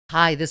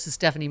Hi, this is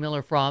Stephanie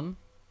Miller from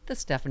The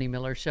Stephanie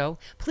Miller Show.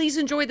 Please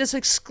enjoy this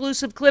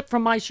exclusive clip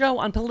from my show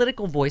on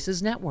Political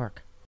Voices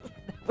Network.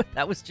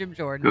 That was Jim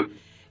Jordan.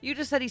 You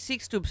just said he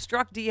seeks to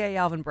obstruct DA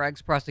Alvin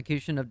Bragg's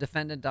prosecution of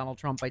defendant Donald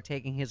Trump by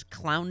taking his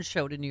clown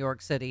show to New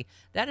York City.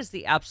 That is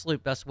the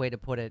absolute best way to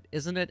put it,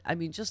 isn't it? I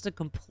mean, just a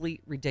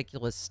complete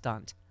ridiculous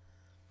stunt.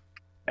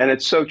 And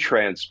it's so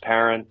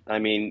transparent. I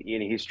mean,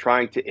 he's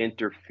trying to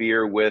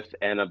interfere with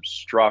and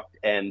obstruct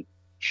and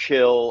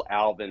chill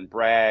Alvin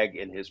Bragg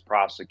in his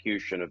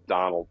prosecution of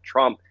Donald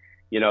Trump.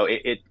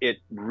 It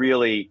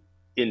really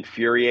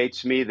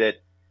infuriates me that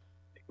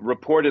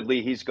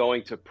reportedly he's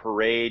going to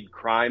parade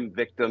crime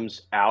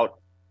victims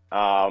out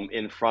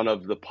in front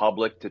of the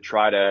public to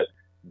try to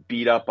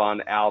beat up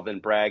on Alvin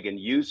Bragg, and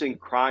using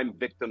crime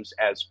victims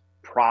as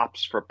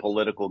props for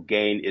political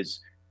gain is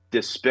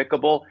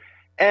despicable.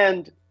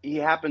 And he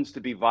happens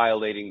to be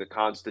violating the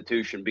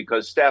Constitution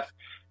because, Steph,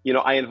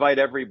 I invite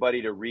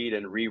everybody to read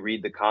and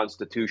reread the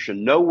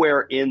Constitution.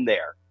 Nowhere in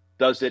there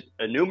does it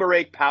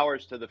enumerate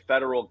powers to the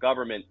federal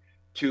government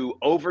to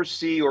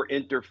oversee or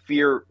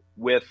interfere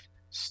with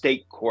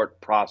state court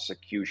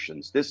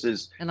prosecutions.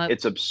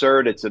 It's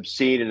absurd, it's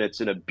obscene, and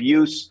it's an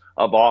abuse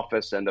of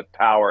office and of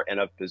power and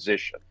of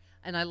position.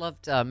 And I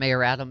loved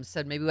Mayor Adams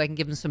said maybe I can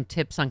give him some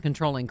tips on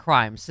controlling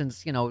crime,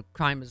 since,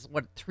 crime is,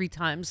 3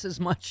 times as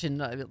much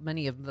in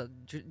many of the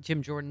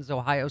Jim Jordan's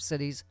Ohio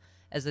cities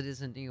as it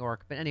is in New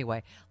York. But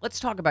anyway, let's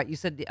talk about, you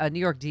said New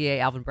York DA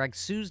Alvin Bragg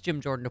sues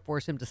Jim Jordan to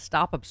force him to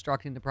stop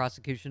obstructing the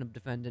prosecution of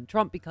defendant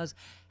Trump because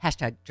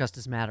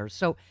 #Justice Matters.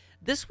 So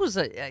this was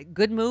a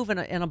good move and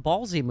a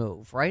ballsy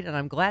move, right? And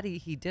I'm glad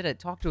he did it.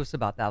 Talk to us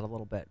about that a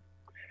little bit.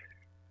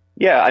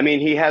 Yeah, I mean,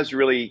 he has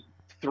really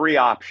 3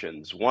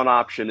 options. One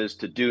option is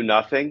to do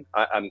nothing.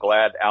 I'm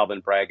glad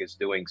Alvin Bragg is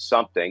doing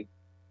something.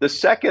 The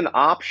second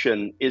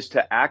option is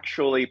to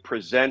actually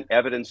present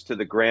evidence to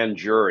the grand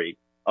jury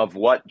of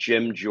what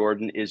Jim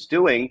Jordan is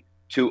doing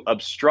to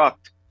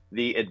obstruct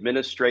the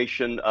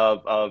administration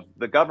of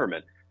the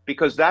government,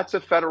 because that's a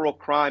federal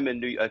crime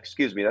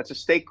that's a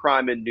state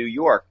crime in New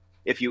York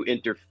if you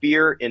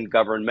interfere in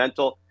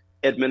governmental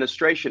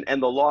administration.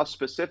 And the law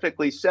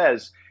specifically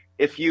says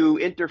if you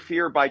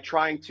interfere by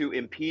trying to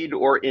impede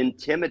or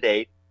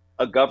intimidate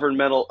a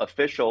governmental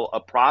official, a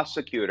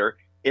prosecutor,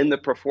 in the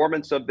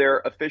performance of their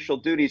official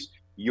duties,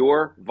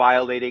 you're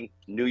violating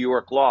New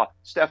York law.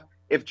 Steph,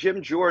 if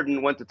Jim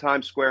Jordan went to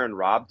Times Square and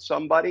robbed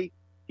somebody,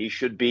 he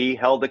should be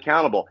held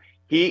accountable.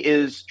 He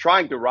is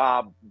trying to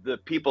rob the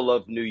people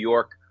of New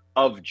York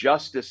of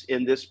justice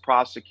in this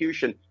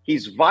prosecution.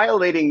 He's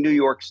violating New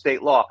York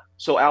state law.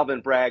 So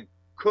Alvin Bragg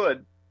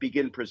could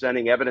begin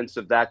presenting evidence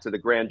of that to the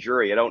grand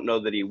jury. I don't know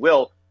that he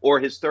will. Or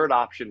his third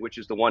option, which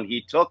is the one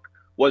he took,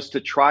 was to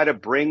try to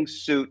bring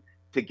suit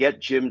to get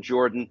Jim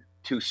Jordan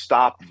to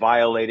stop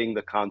violating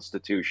the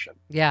Constitution.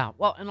 Yeah,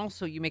 well, and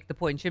also you make the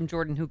point, Jim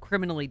Jordan, who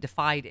criminally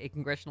defied a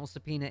congressional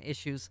subpoena,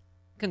 issues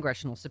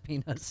congressional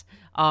subpoenas.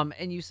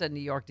 And you said New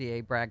York DA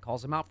Bragg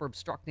calls him out for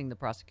obstructing the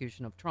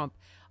prosecution of Trump.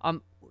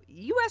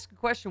 You ask a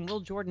question,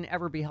 will Jordan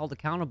ever be held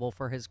accountable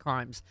for his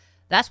crimes?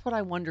 That's what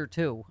I wonder,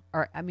 too.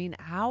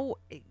 How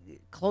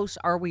close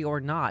are we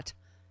or not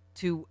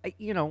to,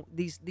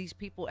 these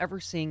people ever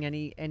seeing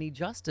any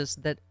justice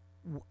that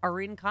are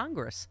in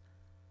Congress?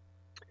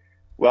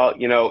 Well,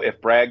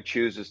 if Bragg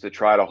chooses to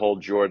try to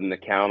hold Jordan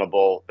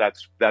accountable,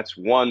 that's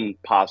one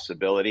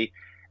possibility.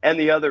 And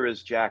the other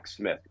is Jack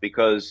Smith,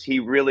 because he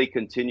really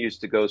continues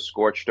to go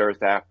scorched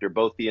earth after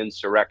both the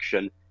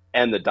insurrection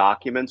and the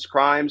documents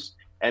crimes.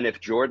 And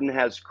if Jordan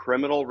has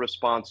criminal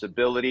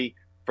responsibility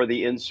for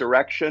the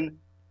insurrection,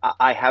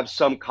 I have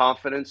some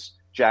confidence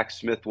Jack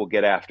Smith will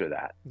get after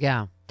that.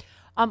 Yeah.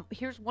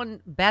 Here's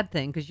one bad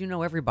thing, because you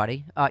know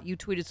everybody. You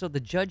tweeted, so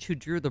the judge who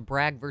drew the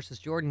Bragg versus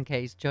Jordan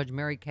case, Judge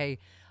Mary Kay,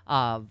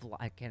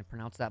 I can't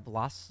pronounce that,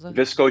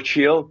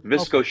 Visco-Shield,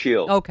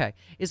 Okay,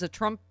 is a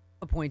Trump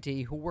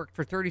appointee who worked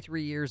for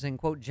 33 years in,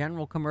 quote,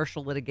 general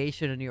commercial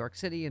litigation in New York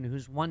City, and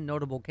whose one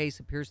notable case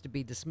appears to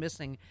be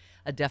dismissing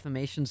a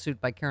defamation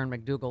suit by Karen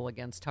McDougal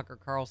against Tucker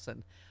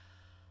Carlson.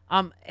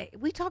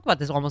 We talk about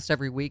this almost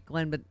every week,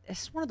 Glenn, but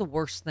it's one of the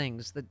worst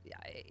things that,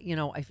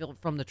 I feel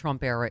from the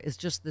Trump era is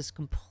just this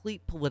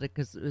complete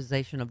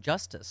politicization of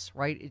justice,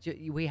 right?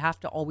 We have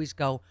to always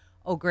go,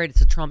 oh, great,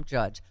 it's a Trump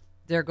judge.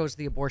 There goes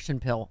the abortion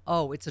pill.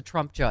 Oh, it's a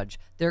Trump judge.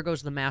 There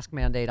goes the mask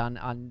mandate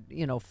on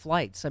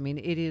flights. I mean,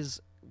 it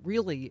is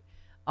really,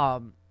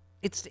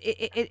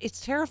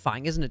 it's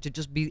terrifying, isn't it, to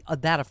just be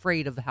that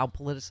afraid of how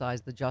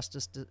politicized the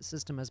justice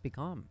system has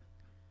become.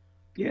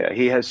 Yeah,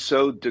 he has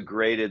so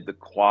degraded the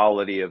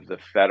quality of the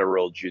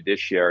federal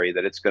judiciary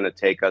that it's going to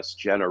take us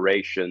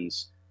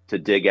generations to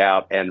dig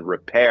out and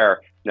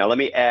repair. Now, let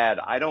me add,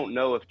 I don't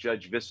know if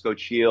Judge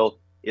Visco-Shield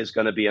is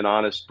going to be an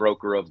honest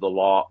broker of the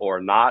law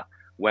or not.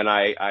 When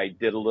I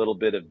did a little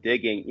bit of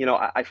digging,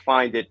 I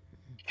find it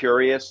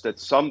curious that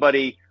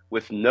somebody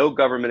with no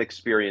government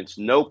experience,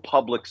 no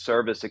public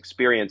service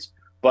experience,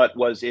 but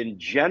was in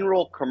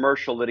general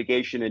commercial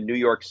litigation in New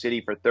York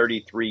City for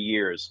 33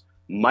 years.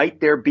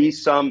 Might there be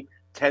some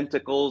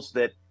tentacles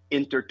that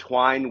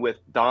intertwined with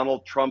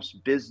Donald Trump's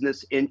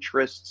business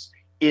interests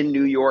in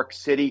New York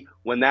City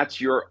when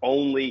that's your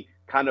only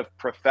kind of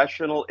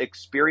professional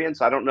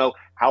experience? I don't know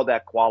how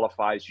that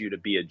qualifies you to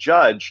be a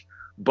judge.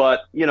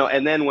 But,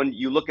 and then when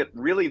you look at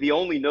really the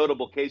only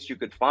notable case you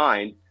could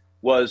find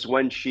was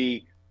when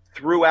she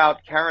threw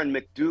out Karen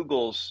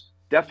McDougal's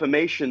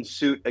defamation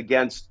suit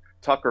against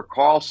Tucker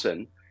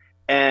Carlson.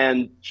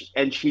 And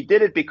she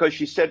did it because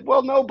she said,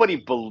 well, nobody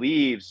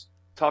believes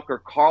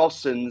Tucker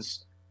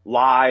Carlson's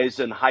lies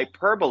and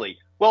hyperbole.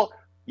 Well,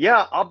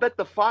 yeah, I'll bet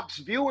the Fox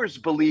viewers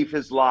believe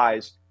his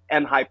lies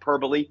and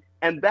hyperbole.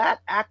 And that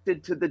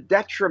acted to the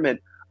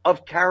detriment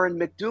of Karen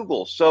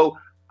McDougal. So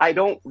I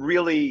don't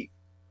really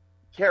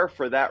care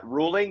for that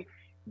ruling.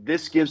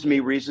 This gives me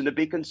reason to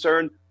be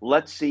concerned.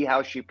 Let's see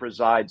how she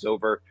presides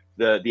over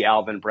the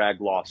Alvin Bragg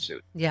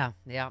lawsuit. Yeah.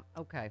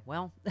 Okay.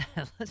 Well,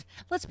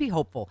 let's be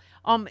hopeful.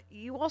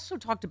 You also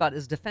talked about,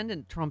 as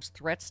defendant Trump's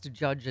threats to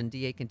judge and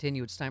DA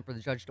continue, it's time for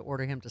the judge to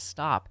order him to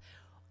stop.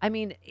 I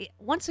mean,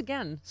 once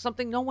again,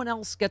 something no one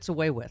else gets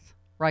away with,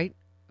 right?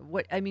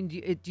 What I mean,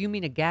 do you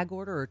mean a gag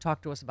order, or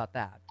talk to us about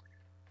that?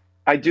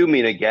 I do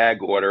mean a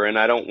gag order, and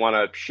I don't want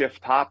to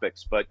shift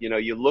topics, but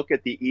you look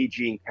at the E.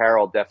 Jean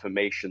Carroll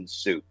defamation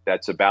suit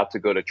that's about to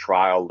go to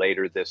trial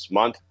later this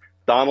month.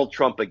 Donald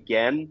Trump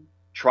again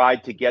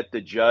tried to get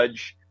the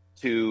judge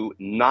to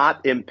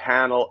not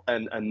impanel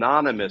an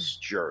anonymous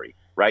jury,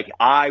 right?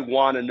 I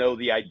want to know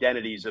the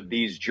identities of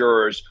these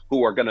jurors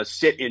who are going to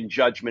sit in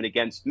judgment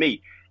against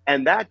me.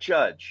 And that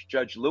judge,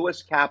 Judge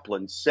Lewis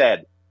Kaplan,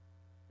 said,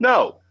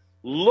 no,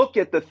 look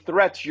at the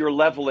threats you're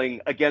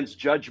leveling against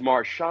Judge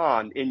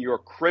Marchand in your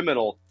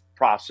criminal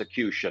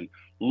prosecution.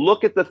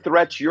 Look at the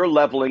threats you're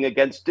leveling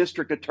against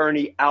District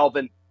Attorney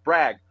Alvin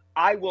Bragg.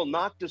 I will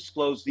not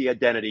disclose the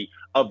identity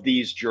of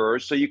these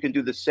jurors, so you can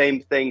do the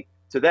same thing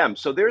to them.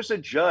 So there's a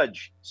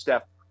judge,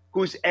 Steph,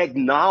 who's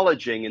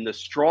acknowledging in the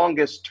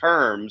strongest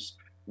terms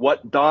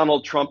what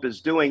Donald Trump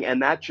is doing,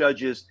 and that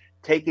judge is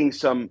taking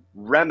some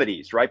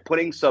remedies, right?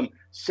 Putting some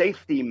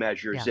safety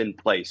measures in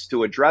place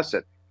to address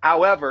it.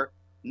 However,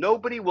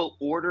 nobody will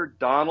order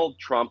Donald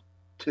Trump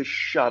to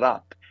shut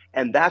up.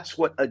 And that's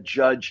what a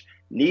judge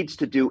needs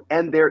to do.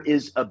 And there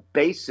is a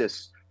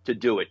basis to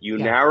do it. You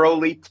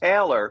narrowly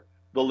tailor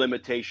the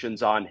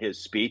limitations on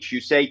his speech. You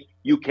say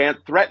you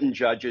can't threaten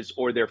judges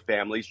or their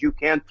families. You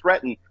can't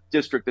threaten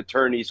district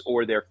attorneys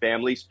or their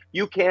families.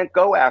 You can't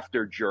go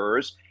after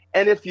jurors.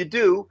 And if you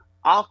do,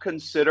 I'll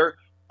consider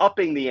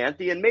upping the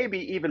ante and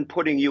maybe even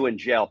putting you in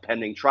jail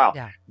pending trial.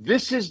 Yeah.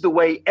 This is the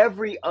way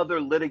every other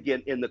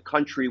litigant in the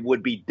country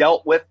would be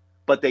dealt with,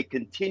 but they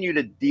continue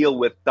to deal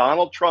with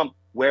Donald Trump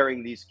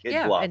wearing these kid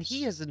gloves. And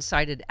he has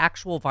incited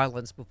actual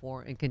violence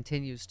before and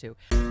continues to.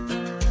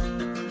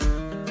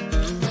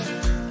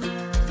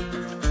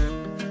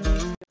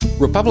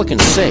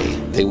 Republicans say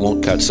they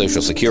won't cut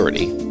Social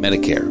Security,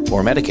 Medicare,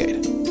 or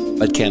Medicaid.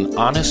 But can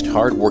honest,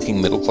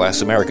 hard-working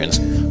middle-class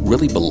Americans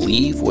really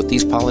believe what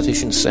these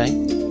politicians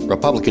say?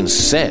 Republicans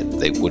said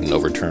they wouldn't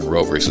overturn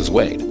Roe v.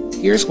 Wade.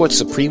 Here's what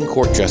Supreme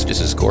Court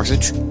Justices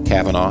Gorsuch,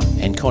 Kavanaugh,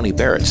 and Coney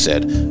Barrett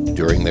said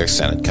during their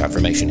Senate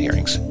confirmation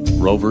hearings.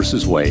 Roe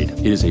v. Wade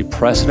is a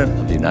precedent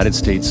of the United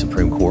States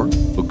Supreme Court.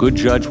 A good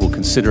judge will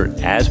consider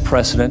it as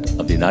precedent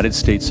of the United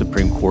States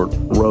Supreme Court.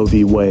 Roe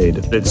v. Wade.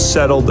 It's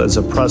settled as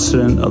a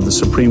precedent of the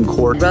Supreme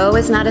Court. Roe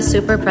is not a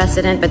super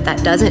precedent, but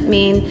that doesn't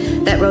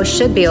mean that Roe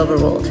should be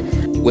overruled.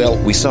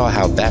 Well, we saw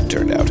how that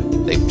turned out.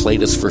 They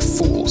played us for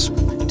fools.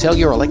 Tell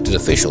your elected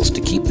officials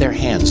to keep their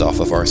hands off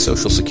of our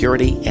Social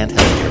Security and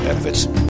healthcare benefits.